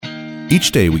Each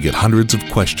day we get hundreds of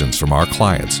questions from our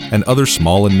clients and other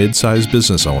small and mid-sized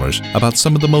business owners about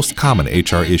some of the most common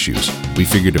HR issues. We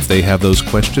figured if they have those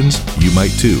questions, you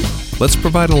might too. Let's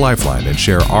provide a lifeline and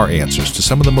share our answers to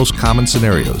some of the most common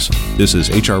scenarios. This is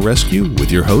HR Rescue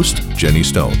with your host, Jenny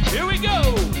Stone. Here we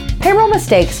go! Payroll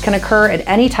mistakes can occur at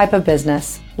any type of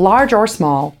business, large or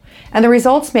small, and the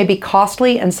results may be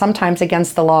costly and sometimes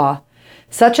against the law,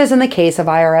 such as in the case of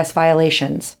IRS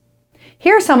violations.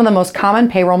 Here are some of the most common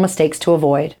payroll mistakes to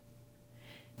avoid.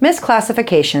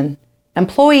 Misclassification,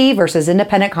 employee versus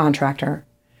independent contractor.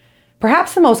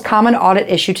 Perhaps the most common audit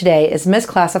issue today is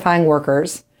misclassifying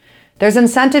workers. There's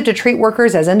incentive to treat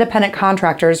workers as independent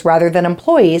contractors rather than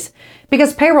employees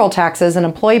because payroll taxes and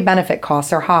employee benefit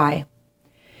costs are high.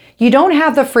 You don't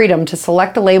have the freedom to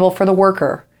select the label for the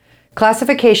worker.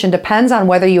 Classification depends on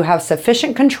whether you have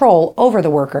sufficient control over the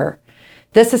worker.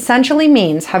 This essentially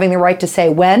means having the right to say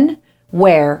when,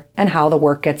 where, and how the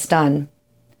work gets done.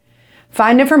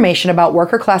 Find information about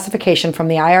worker classification from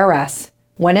the IRS.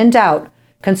 When in doubt,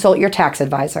 consult your tax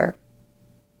advisor.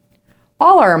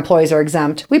 All our employees are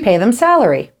exempt. We pay them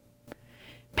salary.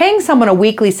 Paying someone a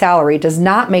weekly salary does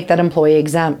not make that employee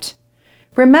exempt.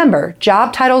 Remember,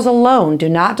 job titles alone do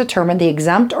not determine the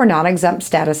exempt or non-exempt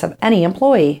status of any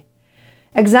employee.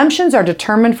 Exemptions are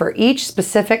determined for each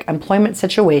specific employment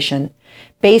situation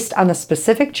based on the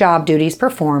specific job duties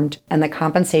performed and the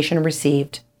compensation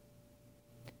received.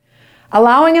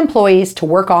 Allowing employees to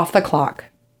work off the clock.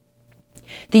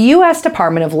 The U.S.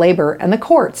 Department of Labor and the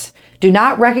courts do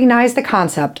not recognize the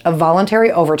concept of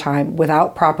voluntary overtime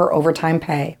without proper overtime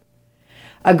pay.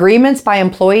 Agreements by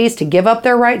employees to give up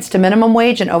their rights to minimum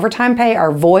wage and overtime pay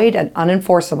are void and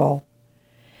unenforceable.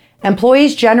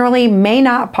 Employees generally may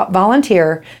not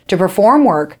volunteer to perform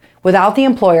work without the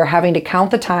employer having to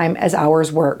count the time as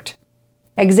hours worked.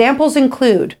 Examples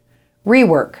include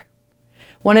rework.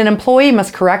 When an employee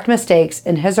must correct mistakes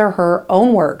in his or her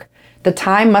own work, the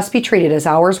time must be treated as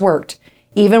hours worked,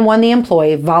 even when the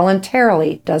employee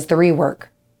voluntarily does the rework.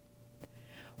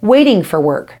 Waiting for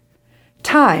work.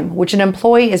 Time, which an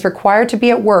employee is required to be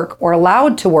at work or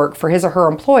allowed to work for his or her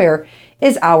employer,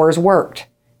 is hours worked.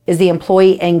 Is the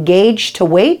employee engaged to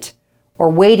wait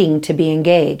or waiting to be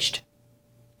engaged?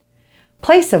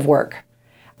 Place of work.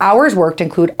 Hours worked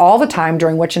include all the time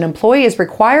during which an employee is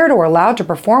required or allowed to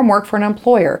perform work for an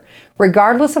employer,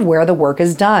 regardless of where the work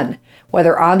is done,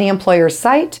 whether on the employer's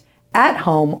site, at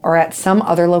home, or at some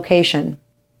other location.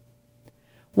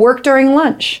 Work during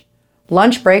lunch.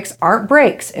 Lunch breaks aren't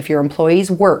breaks if your employees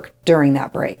work during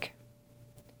that break.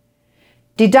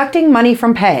 Deducting money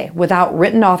from pay without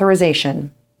written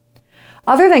authorization.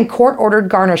 Other than court-ordered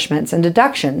garnishments and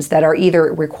deductions that are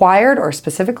either required or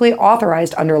specifically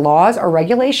authorized under laws or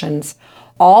regulations,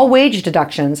 all wage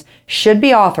deductions should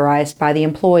be authorized by the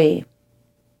employee.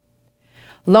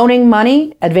 Loaning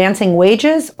money, advancing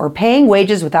wages, or paying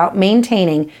wages without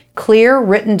maintaining clear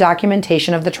written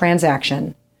documentation of the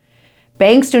transaction.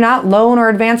 Banks do not loan or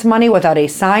advance money without a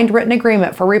signed written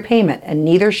agreement for repayment, and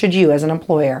neither should you as an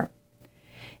employer.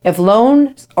 If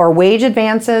loans or wage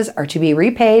advances are to be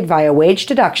repaid via wage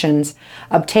deductions,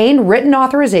 obtain written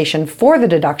authorization for the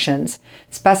deductions,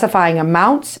 specifying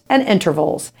amounts and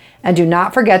intervals, and do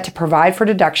not forget to provide for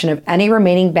deduction of any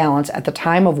remaining balance at the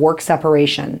time of work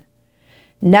separation.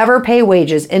 Never pay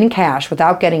wages in cash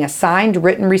without getting a signed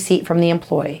written receipt from the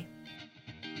employee.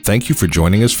 Thank you for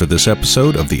joining us for this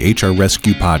episode of the HR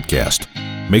Rescue Podcast.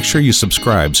 Make sure you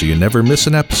subscribe so you never miss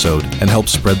an episode and help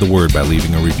spread the word by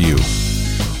leaving a review.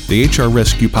 The HR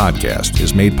Rescue Podcast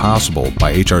is made possible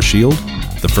by HR Shield,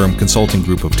 the Firm Consulting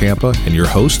Group of Tampa, and your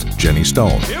host, Jenny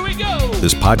Stone. Here we go!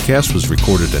 This podcast was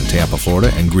recorded in Tampa,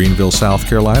 Florida, and Greenville, South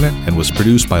Carolina, and was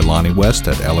produced by Lonnie West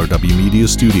at LRW Media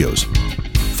Studios.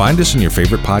 Find us in your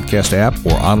favorite podcast app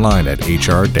or online at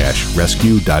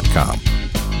hr-rescue.com.